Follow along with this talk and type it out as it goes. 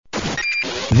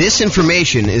This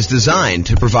information is designed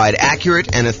to provide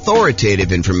accurate and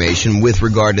authoritative information with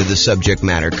regard to the subject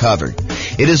matter covered.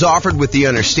 It is offered with the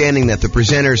understanding that the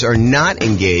presenters are not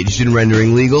engaged in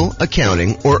rendering legal,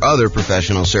 accounting, or other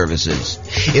professional services.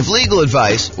 If legal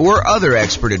advice or other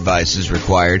expert advice is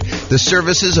required, the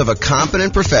services of a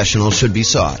competent professional should be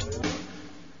sought.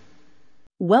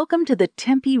 Welcome to the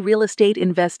Tempe Real Estate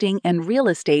Investing and Real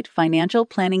Estate Financial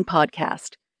Planning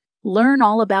Podcast. Learn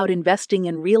all about investing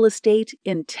in real estate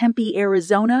in Tempe,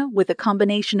 Arizona, with a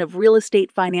combination of real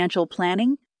estate financial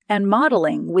planning and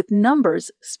modeling with numbers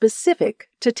specific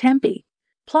to Tempe,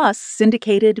 plus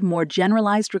syndicated, more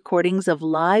generalized recordings of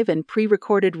live and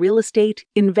pre-recorded real estate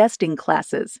investing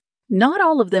classes, not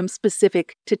all of them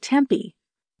specific to Tempe.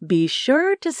 Be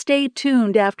sure to stay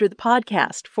tuned after the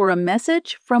podcast for a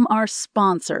message from our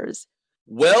sponsors.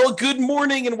 Well, good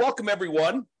morning and welcome,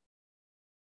 everyone.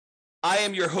 I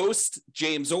am your host,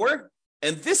 James Orr,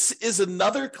 and this is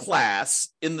another class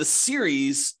in the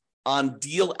series on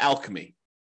Deal Alchemy.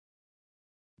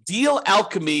 Deal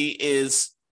Alchemy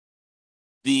is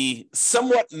the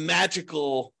somewhat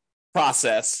magical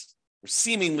process, or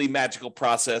seemingly magical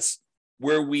process,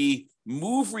 where we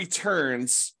move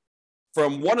returns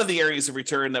from one of the areas of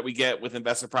return that we get with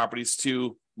investment properties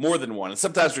to more than one. And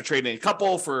sometimes we're trading a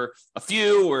couple for a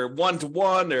few, or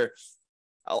one-to-one,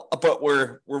 but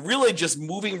we're really just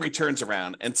moving returns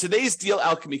around. And today's Deal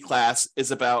Alchemy class is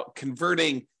about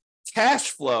converting cash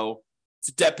flow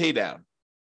to debt pay down.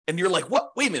 And you're like,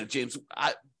 what? Wait a minute, James.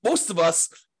 Most of us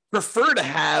prefer to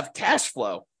have cash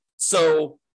flow.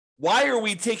 So why are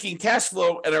we taking cash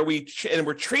flow and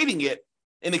we're trading it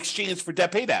in exchange for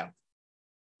debt pay down?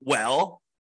 Well,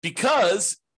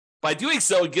 because by doing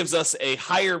so, it gives us a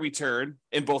higher return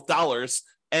in both dollars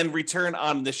and return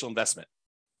on initial investment.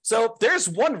 So there's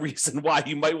one reason why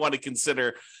you might want to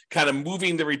consider kind of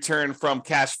moving the return from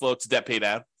cash flow to debt pay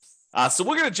down. So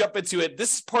we're going to jump into it.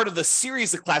 This is part of the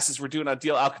series of classes we're doing on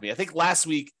Deal Alchemy. I think last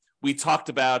week we talked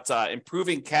about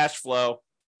improving cash flow.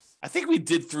 I think we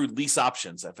did through lease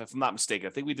options, if I'm not mistaken.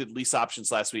 I think we did lease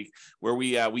options last week, where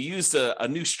we used a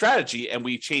new strategy and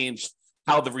we changed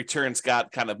how the returns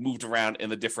got kind of moved around in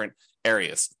the different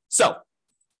areas. So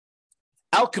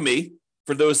alchemy,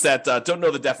 for those that don't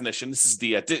know the definition, this is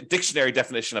the dictionary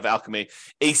definition of alchemy: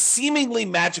 a seemingly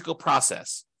magical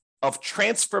process of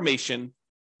transformation,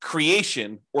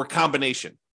 creation, or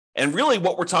combination. And really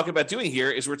what we're talking about doing here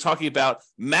is we're talking about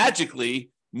magically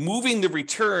moving the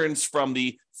returns from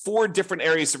the 4 different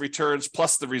areas of returns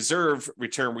plus the reserve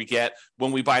return we get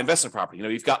when we buy investment property. You know,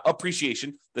 you've got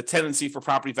appreciation, the tendency for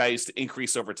property values to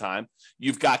increase over time.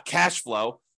 You've got cash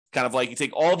flow, kind of like you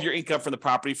take all of your income from the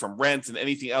property, from rent and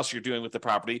anything else you're doing with the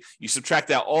property. You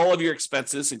subtract out all of your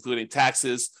expenses, including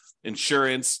taxes,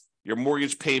 insurance, your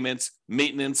mortgage payments,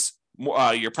 maintenance,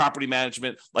 your property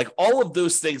management, like all of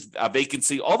those things,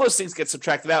 vacancy, all those things get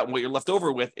subtracted out, and what you're left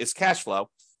over with is cash flow.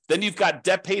 Then you've got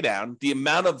debt pay down, the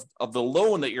amount of the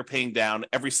loan that you're paying down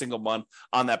every single month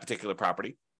on that particular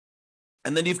property.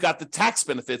 And then you've got the tax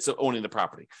benefits of owning the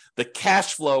property. The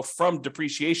cash flow from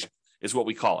depreciation is what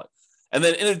we call it. And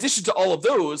then in addition to all of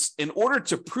those, in order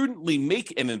to prudently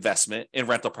make an investment in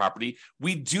rental property,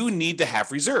 we do need to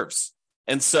have reserves.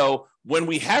 And so when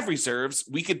we have reserves,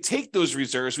 we could take those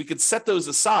reserves, we could set those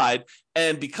aside.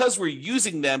 And because we're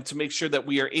using them to make sure that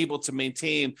we are able to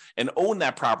maintain and own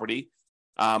that property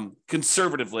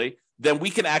conservatively, then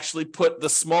we can actually put the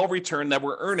small return that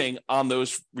we're earning on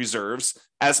those reserves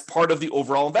as part of the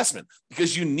overall investment.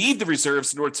 Because you need the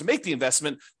reserves in order to make the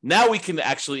investment, now we can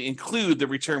actually include the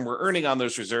return we're earning on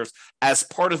those reserves as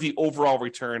part of the overall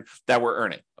return that we're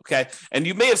earning, okay? And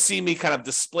you may have seen me kind of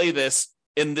display this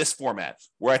in this format,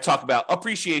 where I talk about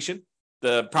appreciation,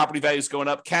 the property values going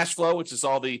up, cash flow, which is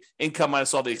all the income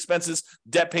minus all the expenses,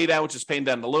 debt pay down, which is paying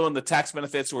down the loan, the tax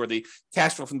benefits, or the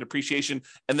cash flow from depreciation,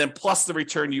 and then plus the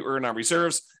return you earn on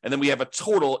reserves. And then we have a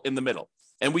total in the middle.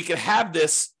 And we can have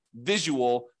this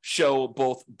visual show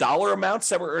both dollar amounts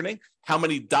that we're earning, how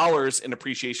many dollars in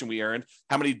appreciation we earned,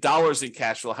 how many dollars in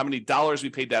cash flow, how many dollars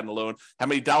we paid down the loan, how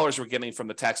many dollars we're getting from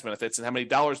the tax benefits, and how many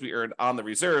dollars we earned on the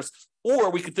reserves.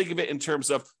 Or we could think of it in terms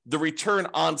of the return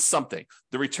on something,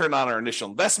 the return on our initial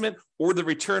investment, or the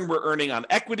return we're earning on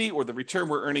equity, or the return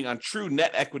we're earning on true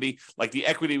net equity, like the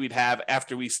equity we'd have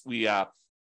after we sell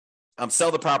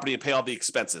the property and pay all the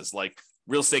expenses, like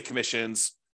real estate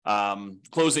commissions,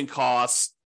 closing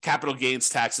costs, capital gains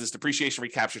taxes, depreciation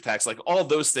recapture tax, like all of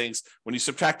those things. When you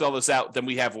subtract all those out, then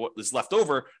we have what is left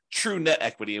over, true net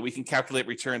equity, and we can calculate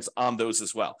returns on those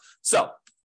as well. So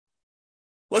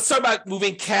let's talk about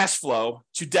moving cash flow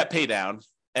to debt pay down.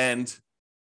 And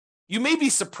you may be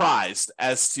surprised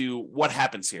as to what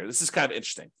happens here. This is kind of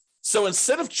interesting. So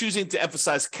instead of choosing to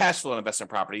emphasize cash flow on investment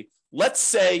property, let's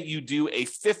say you do a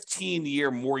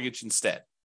 15-year mortgage instead.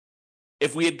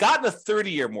 If we had gotten a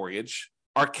 30-year mortgage,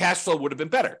 our cash flow would have been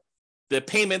better. The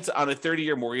payment on a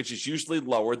 30-year mortgage is usually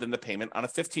lower than the payment on a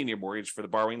 15-year mortgage for the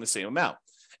borrowing the same amount.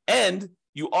 And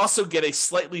you also get a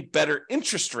slightly better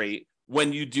interest rate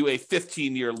when you do a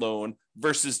 15-year loan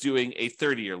versus doing a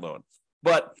 30-year loan.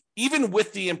 But even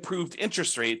with the improved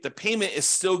interest rate, the payment is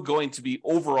still going to be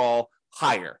overall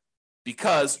higher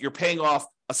because you're paying off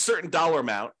a certain dollar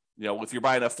amount. You know, if you're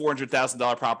buying a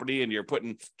 $400,000 property and you're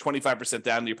putting 25%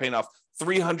 down, you're paying off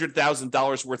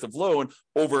 $300,000 worth of loan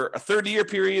over a 30-year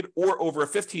period or over a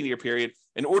 15-year period.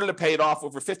 In order to pay it off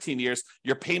over 15 years,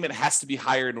 your payment has to be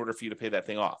higher in order for you to pay that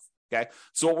thing off. Okay.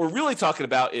 So what we're really talking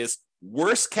about is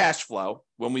worse cash flow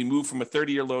when we move from a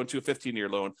 30-year loan to a 15-year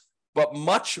loan, but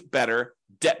much better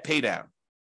debt pay down.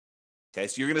 Okay,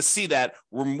 so you're going to see that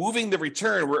we're moving the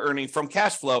return we're earning from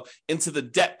cash flow into the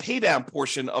debt pay down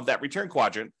portion of that return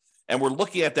quadrant, and we're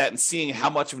looking at that and seeing how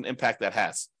much of an impact that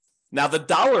has. Now, the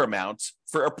dollar amount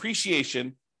for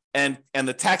appreciation and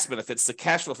the tax benefits, the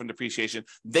cash flow from depreciation,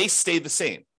 they stay the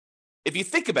same. If you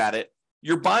think about it,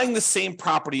 you're buying the same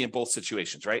property in both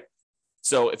situations, right?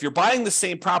 So if you're buying the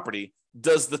same property,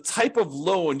 does the type of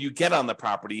loan you get on the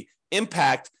property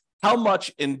impact how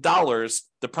much in dollars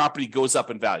the property goes up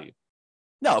in value?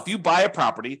 No, if you buy a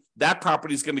property, that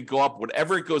property is going to go up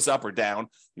whatever it goes up or down,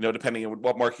 you know, depending on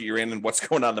what market you're in and what's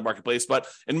going on in the marketplace. But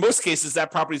in most cases,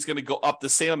 that property is going to go up the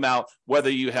same amount,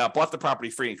 whether you have bought the property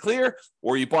free and clear,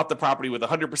 or you bought the property with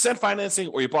 100% financing,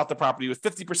 or you bought the property with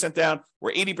 50% down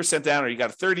or 80% down, or you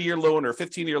got a 30-year loan or a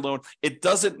 15-year loan. It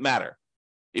doesn't matter.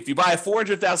 If you buy a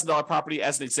 $400,000 property,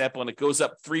 as an example, and it goes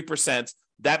up 3%,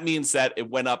 that means that it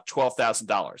went up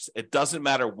 $12,000. It doesn't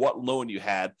matter what loan you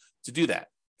had to do that,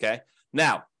 okay?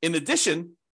 Now, in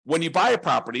addition, when you buy a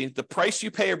property, the price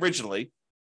you pay originally,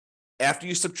 after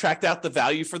you subtract out the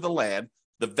value for the land,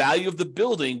 the value of the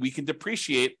building we can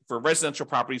depreciate for residential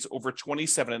properties over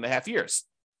 27 and a half years.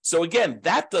 So again,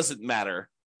 that doesn't matter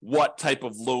what type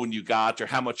of loan you got or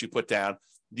how much you put down.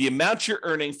 The amount you're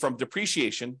earning from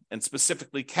depreciation, and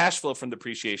specifically cash flow from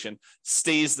depreciation,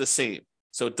 stays the same.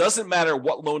 So it doesn't matter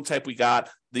what loan type we got,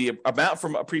 the amount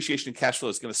from appreciation and cash flow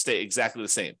is going to stay exactly the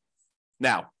same.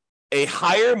 Now, a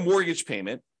higher mortgage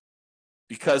payment,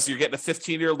 because you're getting a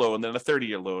 15-year loan than a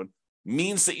 30-year loan,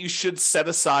 means that you should set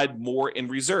aside more in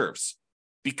reserves.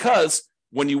 Because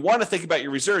when you want to think about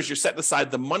your reserves, you're setting aside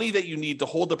the money that you need to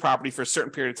hold the property for a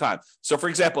certain period of time. So for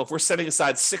example, if we're setting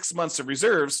aside 6 months of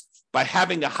reserves, by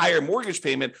having a higher mortgage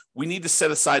payment, we need to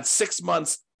set aside 6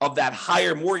 months of that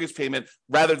higher mortgage payment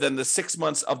rather than the 6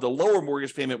 months of the lower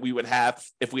mortgage payment we would have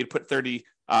if we had put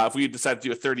if we had decided to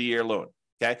do a 30-year loan.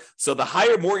 Okay, so the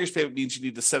higher mortgage payment means you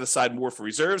need to set aside more for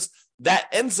reserves. That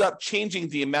ends up changing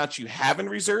the amount you have in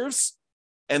reserves,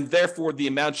 and therefore the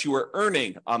amount you are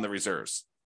earning on the reserves.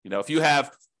 You know, if you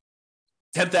have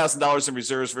 $10,000 in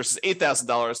reserves versus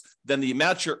 $8,000, then the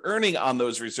amount you're earning on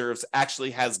those reserves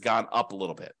actually has gone up a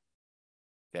little bit.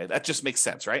 Okay, that just makes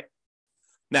sense, right?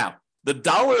 Now, the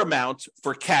dollar amount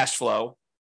for cash flow,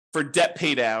 for debt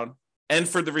pay down, and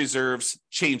for the reserves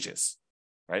changes,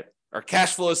 right? Our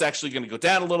cash flow is actually going to go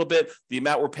down a little bit. The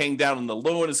amount we're paying down on the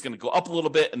loan is going to go up a little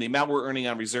bit, and the amount we're earning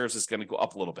on reserves is going to go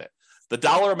up a little bit. The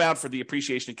dollar amount for the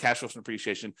appreciation and cash flow from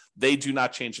appreciation, they do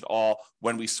not change at all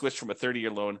when we switch from a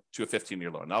 30-year loan to a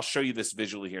 15-year loan. And I'll show you this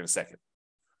visually here in a second.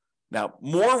 Now,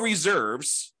 more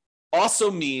reserves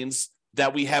also means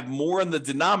that we have more in the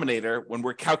denominator when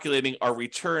we're calculating our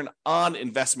return on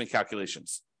investment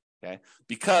calculations, okay?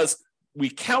 Because we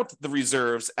count the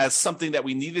reserves as something that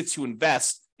we needed to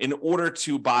invest in order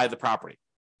to buy the property.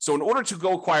 So in order to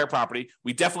go acquire property,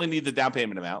 we definitely need the down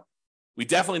payment amount. We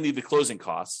definitely need the closing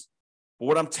costs. But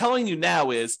what I'm telling you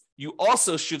now is you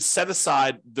also should set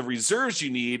aside the reserves you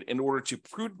need in order to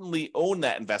prudently own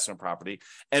that investment property.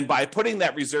 And by putting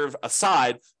that reserve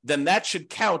aside, then that should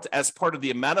count as part of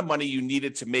the amount of money you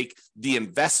needed to make the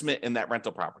investment in that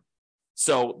rental property.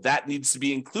 So that needs to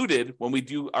be included when we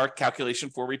do our calculation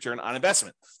for return on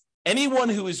investment. Anyone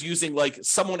who is using like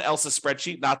someone else's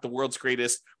spreadsheet, not the world's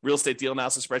greatest real estate deal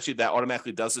analysis spreadsheet that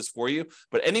automatically does this for you,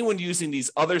 but anyone using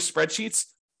these other spreadsheets,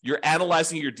 you're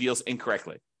analyzing your deals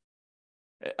incorrectly.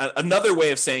 Another way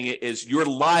of saying it is you're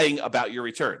lying about your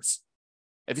returns.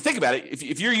 If you think about it,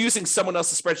 if you're using someone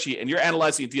else's spreadsheet and you're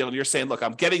analyzing a deal and you're saying, look,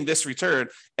 I'm getting this return,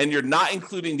 and you're not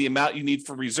including the amount you need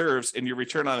for reserves in your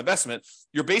return on investment,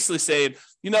 you're basically saying,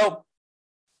 you know,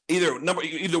 either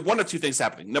one of two things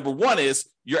happening. Number one is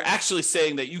you're actually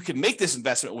saying that you can make this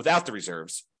investment without the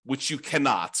reserves, which you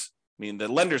cannot. mean, the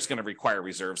lender's going to require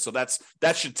reserves. So that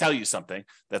should tell you something,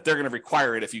 that they're going to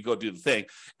require it if you go do the thing.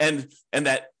 And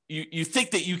that you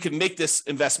think that you can make this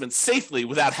investment safely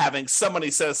without having some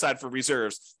money set aside for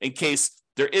reserves in case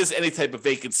there is any type of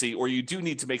vacancy, or you do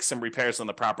need to make some repairs on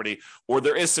the property, or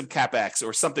there is some CapEx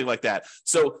or something like that.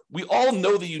 So we all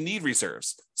know that you need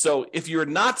reserves. So if you're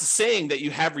not saying that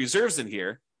you have reserves in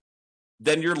here,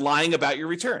 then you're lying about your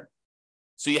return.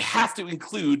 So you have to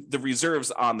include the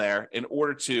reserves on there in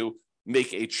order to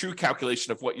make a true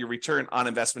calculation of what your return on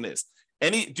investment is.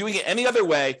 Doing it any other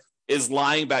way is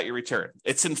lying about your return.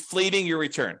 It's inflating your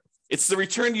return. It's the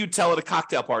return you tell at a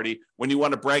cocktail party when you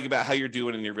want to brag about how you're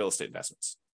doing in your real estate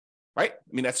investments, right?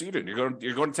 I mean, that's what you're doing.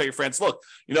 You're going to tell your friends, look,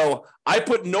 I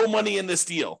put no money in this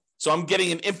deal, so I'm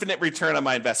getting an infinite return on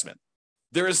my investment.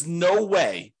 There is no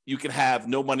way you can have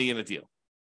no money in a deal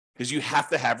because you have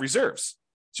to have reserves.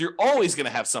 So you're always going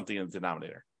to have something in the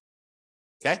denominator.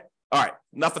 Okay? All right.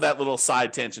 Enough of that little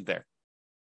side tangent there.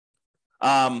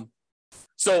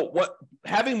 So what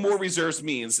having more reserves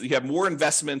means, you have more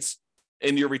investments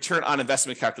in your return on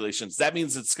investment calculations. That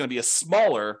means it's going to be a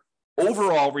smaller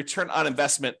overall return on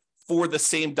investment for the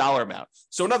same dollar amount.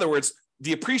 So in other words,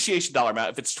 the appreciation dollar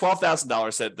amount, if it's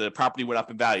 $12,000 that the property went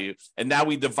up in value, and now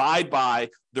we divide by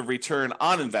the return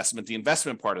on investment, the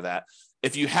investment part of that,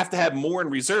 if you have to have more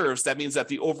in reserves, that means that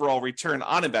the overall return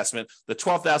on investment, the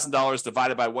 $12,000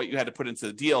 divided by what you had to put into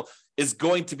the deal, is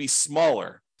going to be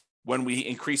smaller when we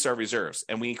increase our reserves.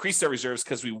 And we increased our reserves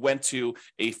because we went to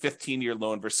a 15-year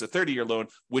loan versus a 30-year loan,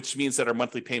 which means that our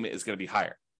monthly payment is going to be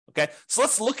higher. Okay, so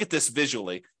let's look at this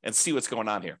visually and see what's going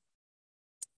on here.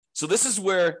 So this is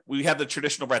where we have the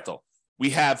traditional rental. We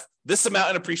have this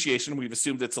amount in appreciation. We've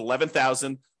assumed it's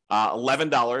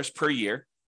 $11,011 per year.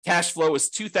 Cash flow is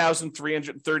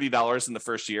 $2,330 in the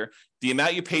first year. The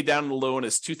amount you pay down in the loan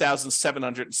is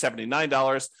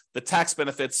 $2,779. The tax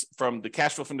benefits from the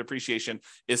cash flow from depreciation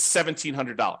is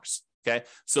 $1,700. Okay,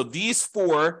 so these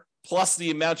four plus the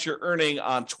amount you're earning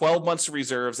on 12 months of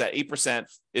reserves at 8%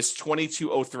 is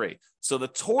 $2,203. So the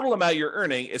total amount you're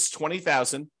earning is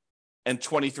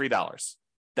 $20,023.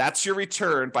 That's your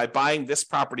return by buying this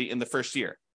property in the first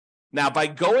year. Now, by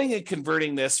going and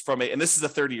converting this and this is a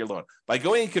 30-year loan, by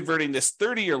going and converting this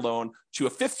 30-year loan to a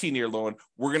 15-year loan,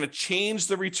 we're going to change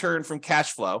the return from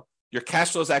cash flow. Your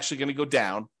cash flow is actually going to go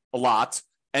down a lot,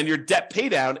 and your debt pay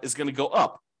down is going to go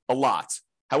up a lot.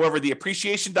 However, the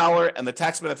appreciation dollar and the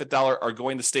tax benefit dollar are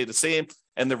going to stay the same,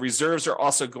 and the reserves are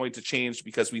also going to change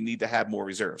because we need to have more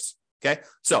reserves. Okay,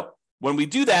 so when we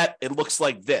do that, it looks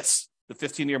like this, the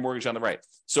 15-year mortgage on the right.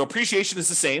 So appreciation is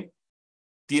the same.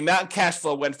 The amount in cash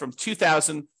flow went from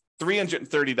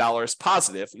 $2,330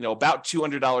 positive, about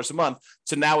 $200 a month,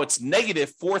 to now it's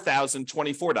negative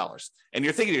 $4,024. And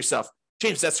you're thinking to yourself,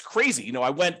 James, that's crazy. I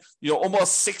went,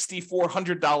 almost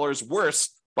 $6,400 worse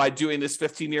by doing this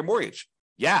 15-year mortgage.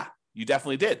 Yeah, you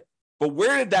definitely did. But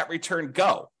where did that return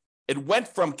go? It went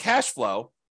from cash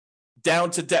flow down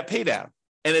to debt pay down.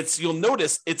 And you'll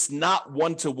notice it's not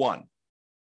one-to-one.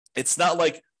 It's not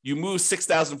like you move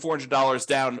 $6,400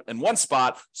 down in one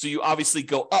spot, so you obviously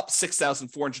go up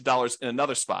 $6,400 in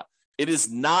another spot. It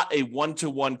is not a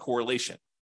one-to-one correlation.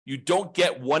 You don't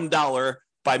get $1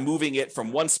 by moving it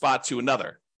from one spot to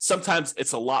another. Sometimes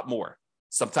it's a lot more.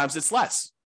 Sometimes it's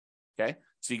less. Okay,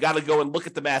 so you got to go and look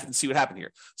at the math and see what happened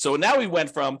here. So now we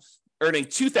went from earning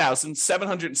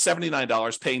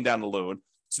 $2,779 paying down the loan.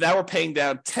 So now we're paying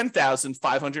down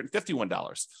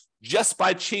 $10,551. Just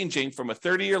by changing from a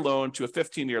 30-year loan to a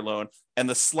 15-year loan and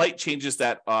the slight changes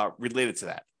that are related to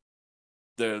that.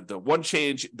 The one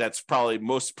change that's probably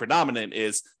most predominant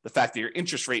is the fact that your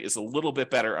interest rate is a little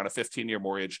bit better on a 15-year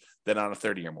mortgage than on a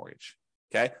 30-year mortgage.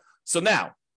 Okay, so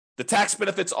now the tax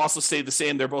benefits also stay the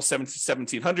same. They're both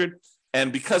 $1,700.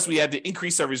 And because we had to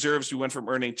increase our reserves, we went from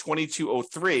earning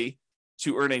 $2,203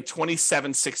 to earning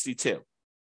 $2,762.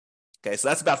 Okay, so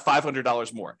that's about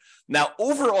 $500 more. Now,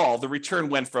 overall, the return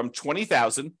went from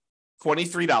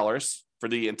 $20,023 for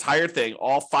the entire thing,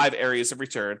 all 5 areas of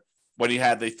return, when you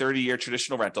had the 30-year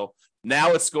traditional rental.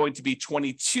 Now it's going to be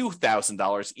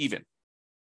 $22,000 even.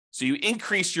 So you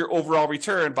increase your overall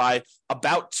return by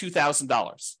about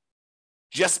 $2,000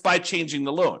 just by changing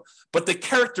the loan. But the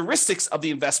characteristics of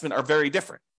the investment are very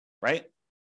different, right?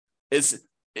 Is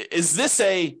this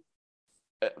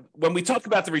when we talk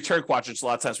about the return quadrants, a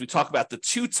lot of times we talk about the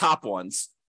 2 top ones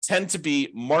tend to be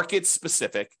market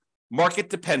specific, market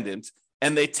dependent,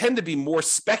 and they tend to be more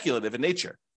speculative in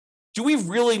nature. Do we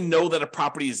really know that a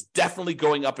property is definitely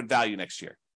going up in value next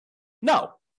year?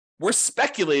 No, we're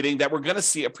speculating that we're going to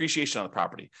see appreciation on the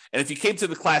property. And if you came to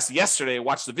the class yesterday,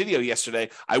 watched the video yesterday,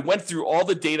 I went through all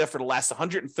the data for the last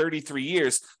 133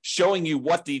 years, showing you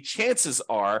what the chances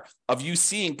are of you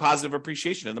seeing positive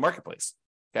appreciation in the marketplace.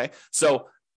 Okay, so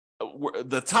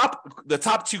the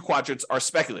top two quadrants are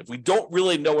speculative. We don't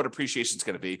really know what appreciation is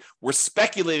going to be. We're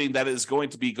speculating that it is going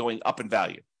to be going up in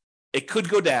value. It could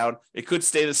go down. It could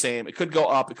stay the same. It could go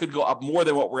up. It could go up more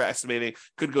than what we're estimating. It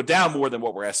could go down more than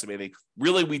what we're estimating.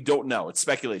 Really, we don't know. It's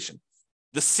speculation.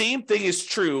 The same thing is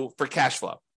true for cash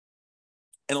flow.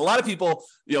 And a lot of people,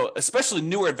 especially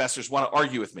newer investors, want to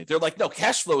argue with me. They're like, no,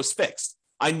 cash flow is fixed.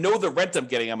 I know the rent I'm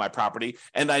getting on my property,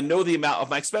 and I know the amount of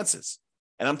my expenses.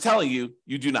 And I'm telling you,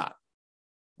 you do not.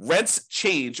 Rents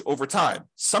change over time.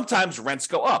 Sometimes rents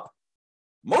go up.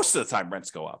 Most of the time, rents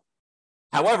go up.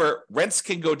 However, rents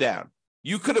can go down.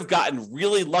 You could have gotten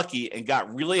really lucky and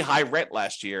got really high rent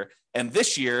last year. And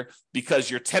this year, because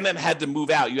your tenant had to move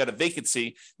out, you had a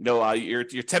vacancy, your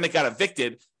tenant got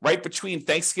evicted right between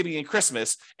Thanksgiving and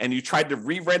Christmas, and you tried to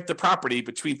re-rent the property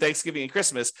between Thanksgiving and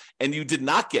Christmas, and you did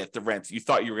not get the rent you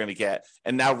thought you were going to get,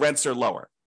 and now rents are lower.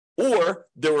 Or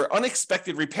there were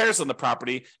unexpected repairs on the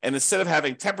property, and instead of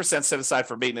having 10% set aside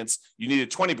for maintenance, you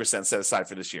needed 20% set aside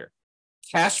for this year.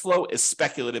 Cash flow is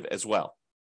speculative as well.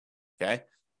 Okay,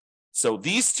 so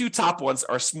these two top ones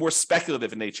are more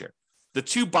speculative in nature. The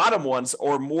two bottom ones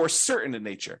are more certain in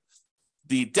nature.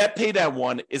 The debt paydown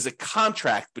one is a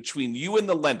contract between you and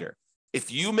the lender.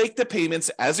 If you make the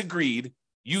payments as agreed,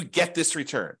 you get this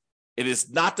return. It is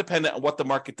not dependent on what the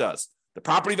market does. The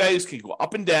property values can go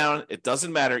up and down. It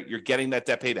doesn't matter. You're getting that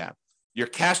debt paydown. Your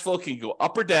cash flow can go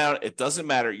up or down. It doesn't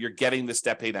matter. You're getting this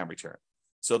debt paydown return.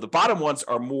 So the bottom ones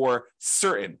are more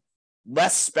certain,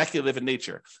 less speculative in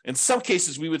nature. In some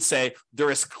cases, we would say they're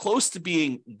as close to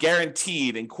being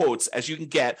guaranteed, in quotes, as you can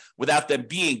get without them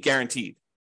being guaranteed.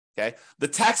 Okay. The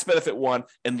tax benefit one,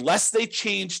 unless they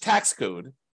change tax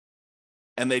code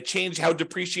and they change how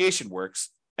depreciation works,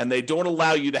 and they don't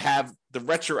allow you to have the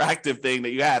retroactive thing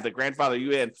that you had, the grandfather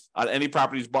you in on any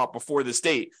properties bought before this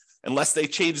date, unless they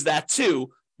change that too,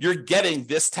 you're getting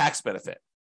this tax benefit.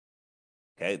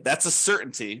 Okay. That's a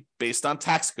certainty based on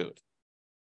tax code.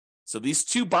 So these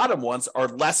two bottom ones are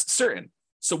less certain.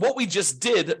 So what we just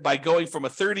did by going from a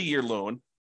 30-year loan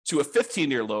to a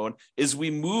 15-year loan is we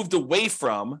moved away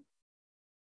from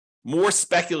more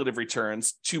speculative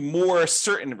returns to more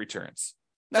certain returns.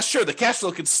 Now, sure, the cash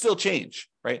flow can still change,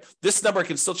 right? This number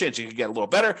can still change. It can get a little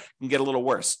better, it can get a little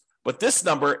worse. But this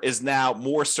number is now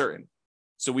more certain.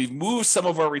 So we've moved some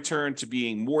of our return to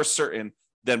being more certain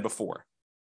than before.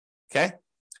 Okay?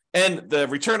 And the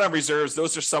return on reserves,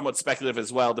 those are somewhat speculative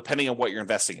as well, depending on what you're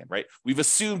investing in, right? We've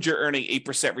assumed you're earning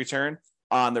 8% return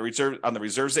on the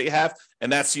reserves that you have, and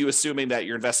that's you assuming that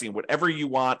you're investing in whatever you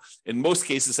want. In most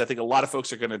cases, I think a lot of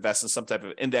folks are going to invest in some type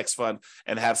of index fund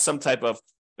and have some type of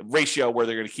ratio where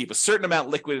they're going to keep a certain amount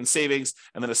liquid in savings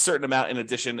and then a certain amount in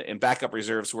addition in backup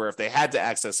reserves, where if they had to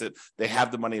access it, they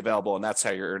have the money available, and that's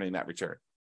how you're earning that return.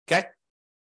 Okay?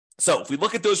 So if we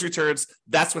look at those returns,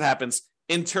 that's what happens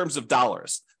in terms of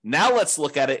dollars. Now let's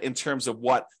look at it in terms of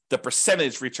what the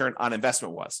percentage return on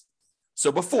investment was.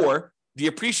 So before, the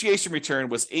appreciation return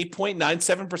was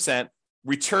 8.97%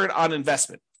 return on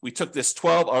investment. We took this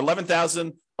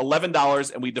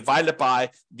 $11,011 and we divided it by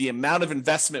the amount of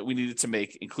investment we needed to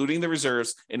make, including the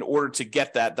reserves, in order to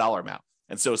get that dollar amount.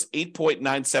 And so it's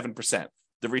 8.97%.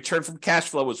 The return from cash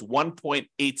flow was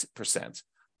 1.8%.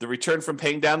 The return from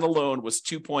paying down the loan was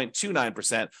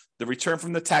 2.29%. The return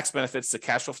from the tax benefits, the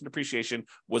cash flow from depreciation,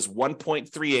 was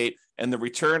 1.38%, and the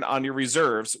return on your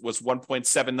reserves was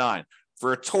 1.79%,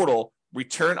 for a total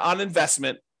return on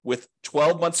investment with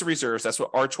 12 months of reserves, that's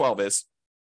what R12 is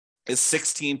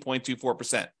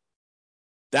 16.24%.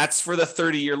 That's for the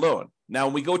 30-year loan. Now,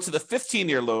 when we go to the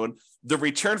 15-year loan, the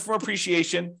return from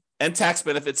appreciation and tax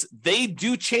benefits, they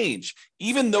do change,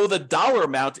 even though the dollar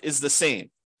amount is the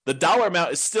same. The dollar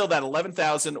amount is still that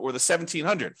 $11,000 or the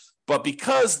 $1,700, but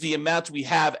because the amount we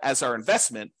have as our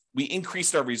investment, we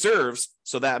increased our reserves,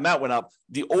 so that amount went up.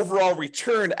 The overall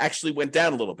return actually went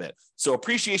down a little bit. So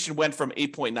appreciation went from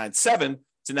 8.97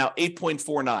 to now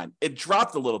 8.49. It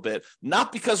dropped a little bit,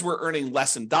 not because we're earning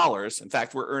less in dollars. In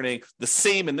fact, we're earning the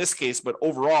same in this case, but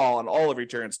overall on all of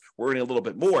returns, we're earning a little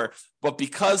bit more. But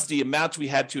because the amount we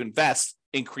had to invest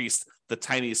increased the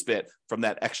tiniest bit from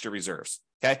that extra reserves.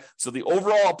 Okay, so the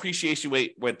overall appreciation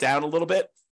rate went down a little bit.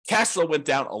 Cash flow went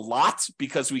down a lot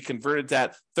because we converted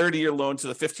that 30-year loan to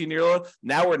the 15-year loan.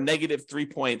 Now we're negative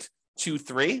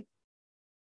 3.23.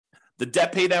 The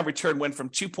debt paydown return went from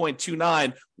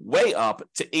 2.29 way up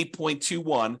to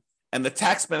 8.21, and the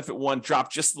tax benefit one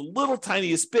dropped just the little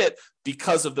tiniest bit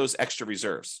because of those extra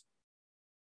reserves.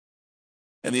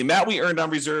 And the amount we earned on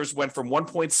reserves went from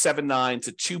 1.79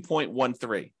 to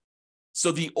 2.13.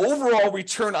 So the overall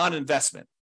return on investment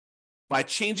by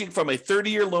changing from a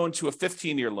 30-year loan to a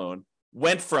 15-year loan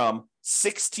went from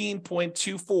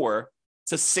 16.24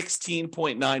 to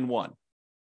 16.91.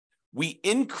 We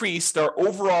increased our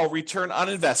overall return on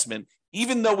investment,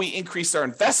 even though we increased our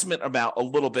investment amount a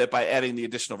little bit by adding the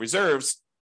additional reserves,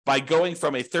 by going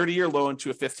from a 30-year loan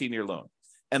to a 15-year loan.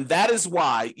 And that is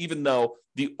why, even though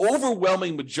the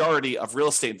overwhelming majority of real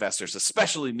estate investors,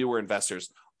 especially newer investors,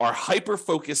 are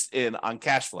hyper-focused in on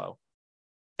cash flow,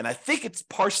 and I think it's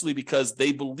partially because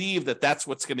they believe that that's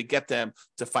what's going to get them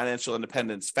to financial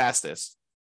independence fastest,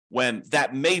 when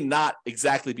that may not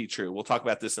exactly be true. We'll talk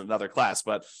about this in another class,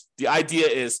 but the idea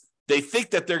is they think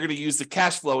that they're going to use the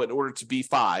cash flow in order to be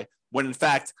FI, when in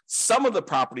fact, some of the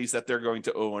properties that they're going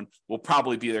to own will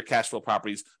probably be their cash flow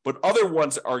properties, but other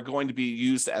ones are going to be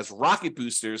used as rocket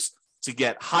boosters to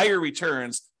get higher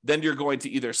returns. Then you're going to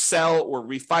either sell or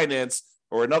refinance,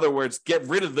 or in other words, get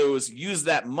rid of those, use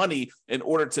that money in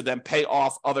order to then pay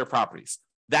off other properties.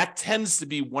 That tends to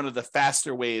be one of the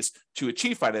faster ways to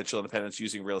achieve financial independence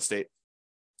using real estate.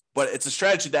 But it's a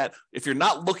strategy that if you're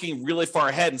not looking really far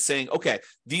ahead and saying, okay,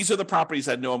 these are the properties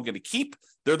I know I'm going to keep,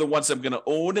 they're the ones I'm going to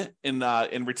own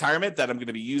in retirement that I'm going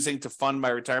to be using to fund my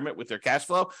retirement with their cash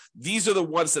flow. These are the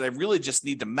ones that I really just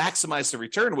need to maximize the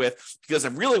return with, because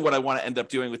really what I want to end up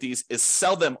doing with these is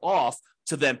sell them off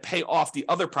to then pay off the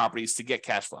other properties to get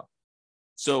cash flow.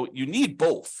 So you need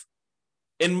both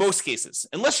in most cases,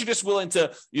 unless you're just willing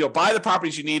to buy the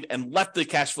properties you need and let the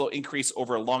cash flow increase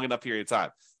over a long enough period of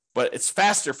time. But it's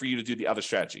faster for you to do the other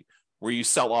strategy, where you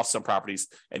sell off some properties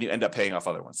and you end up paying off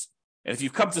other ones. And if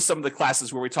you've come to some of the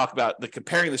classes where we talk about the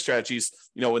comparing the strategies,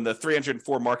 in the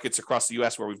 304 markets across the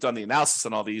US where we've done the analysis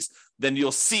on all these, then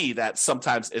you'll see that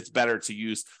sometimes it's better to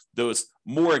use those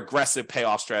more aggressive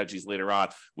payoff strategies later on,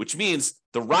 which means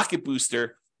the rocket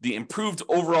booster, the improved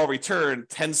overall return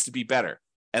tends to be better.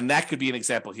 And that could be an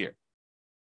example here.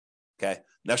 Okay.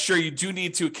 Now, sure, you do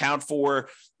need to account for,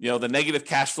 the negative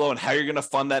cash flow and how you're going to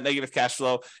fund that negative cash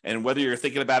flow, and whether you're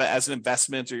thinking about it as an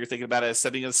investment or you're thinking about it as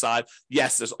setting it aside.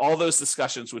 Yes, there's all those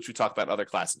discussions, which we talk about in other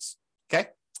classes. Okay.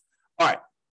 All right.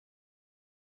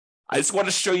 I just want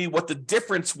to show you what the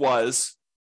difference was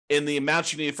in the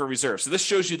amount you needed for reserves. So this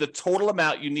shows you the total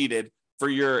amount you needed for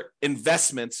your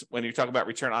investments when you're talking about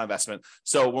return on investment.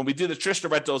 So when we do the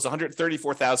traditional rental, it's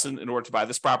 $134,000 in order to buy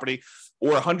this property,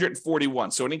 or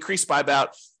 $141,000. So it increased by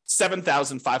about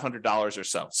 $7,500 or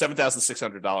so.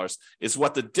 $7,600 is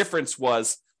what the difference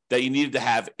was that you needed to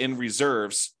have in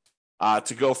reserves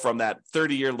to go from that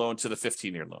 30-year loan to the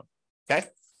 15-year loan. Okay.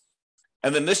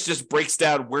 And then this just breaks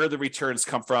down where the returns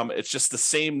come from. It's just the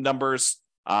same numbers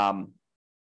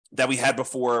that we had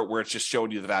before, where it's just showing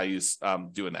you the values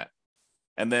doing that.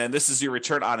 And then this is your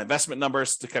return on investment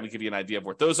numbers to kind of give you an idea of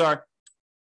what those are.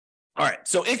 All right.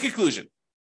 So in conclusion,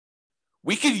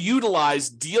 we can utilize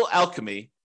Deal Alchemy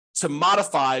to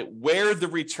modify where the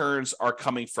returns are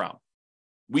coming from.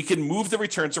 We can move the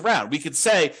returns around. We could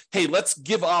say, hey, let's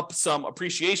give up some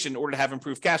appreciation in order to have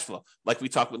improved cash flow, like we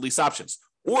talked with lease options.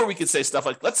 Or we could say stuff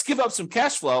like, let's give up some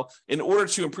cash flow in order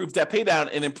to improve debt pay down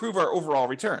and improve our overall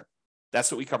return. That's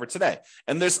what we covered today.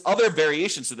 And there's other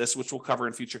variations to this, which we'll cover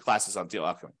in future classes on Deal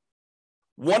Alchemy.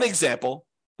 One example,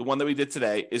 the one that we did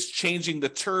today, is changing the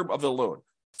term of the loan,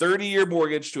 30-year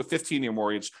mortgage to a 15-year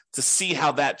mortgage, to see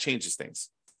how that changes things.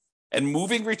 And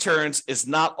moving returns is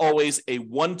not always a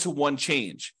one-to-one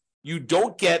change. You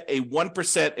don't get a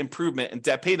 1% improvement in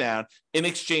debt pay down in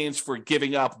exchange for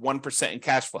giving up 1% in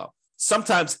cash flow.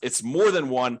 Sometimes it's more than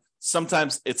one,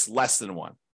 sometimes it's less than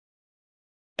one.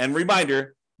 And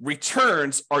reminder,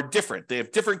 returns are different. They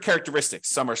have different characteristics.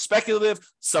 Some are speculative,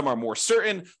 some are more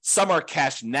certain, some are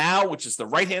cash now, which is the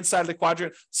right-hand side of the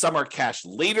quadrant, some are cash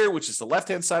later, which is the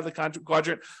left-hand side of the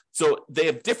quadrant. So they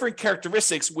have different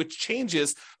characteristics, which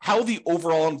changes how the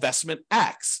overall investment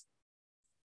acts.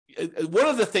 One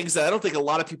of the things that I don't think a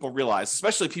lot of people realize,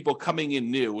 especially people coming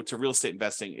in new to real estate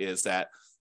investing, is that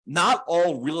not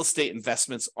all real estate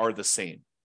investments are the same,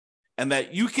 and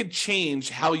that you can change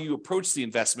how you approach the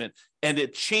investment, and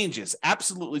it changes,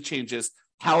 absolutely changes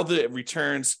how the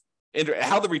returns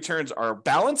are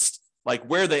balanced, like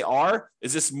where they are.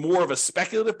 Is this more of a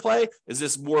speculative play? Is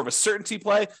this more of a certainty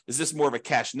play? Is this more of a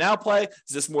cash now play?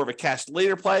 Is this more of a cash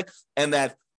later play? And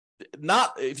that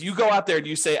not, if you go out there and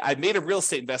you say, I made a real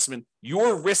estate investment,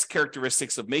 your risk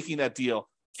characteristics of making that deal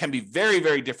can be very,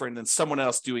 very different than someone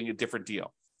else doing a different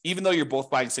deal, even though you're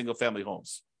both buying single family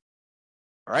homes.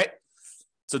 All right.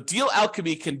 So Deal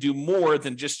Alchemy can do more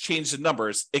than just change the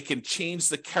numbers. It can change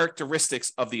the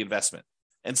characteristics of the investment.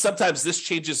 And sometimes this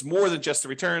changes more than just the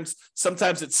returns.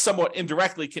 Sometimes it somewhat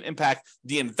indirectly can impact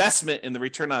the investment in the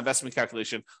return on investment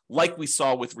calculation, like we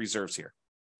saw with reserves here.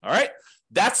 All right,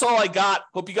 that's all I got.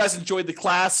 Hope you guys enjoyed the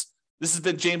class. This has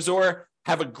been James Orr.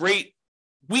 Have a great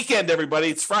weekend, everybody.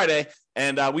 It's Friday,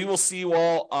 and we will see you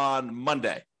all on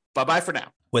Monday. Bye-bye for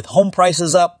now. With home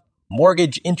prices up,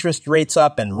 mortgage interest rates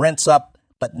up, and rents up,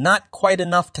 but not quite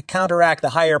enough to counteract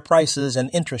the higher prices and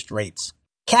interest rates,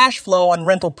 cash flow on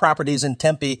rental properties in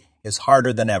Tempe is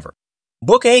harder than ever.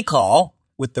 Book a call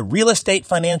with the Real Estate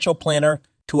Financial Planner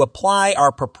to apply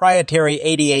our proprietary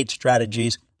 88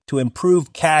 strategies to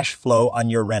improve cash flow on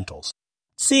your rentals.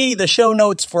 See the show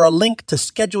notes for a link to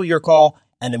schedule your call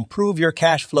and improve your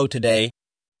cash flow today.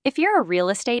 If you're a real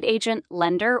estate agent,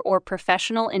 lender, or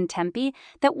professional in Tempe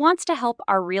that wants to help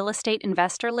our real estate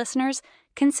investor listeners,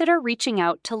 consider reaching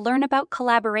out to learn about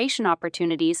collaboration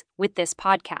opportunities with this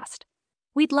podcast.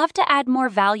 We'd love to add more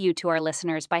value to our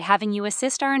listeners by having you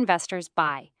assist our investors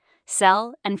buy,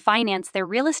 sell, and finance their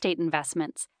real estate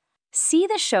investments. See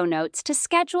the show notes to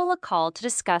schedule a call to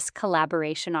discuss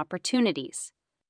collaboration opportunities.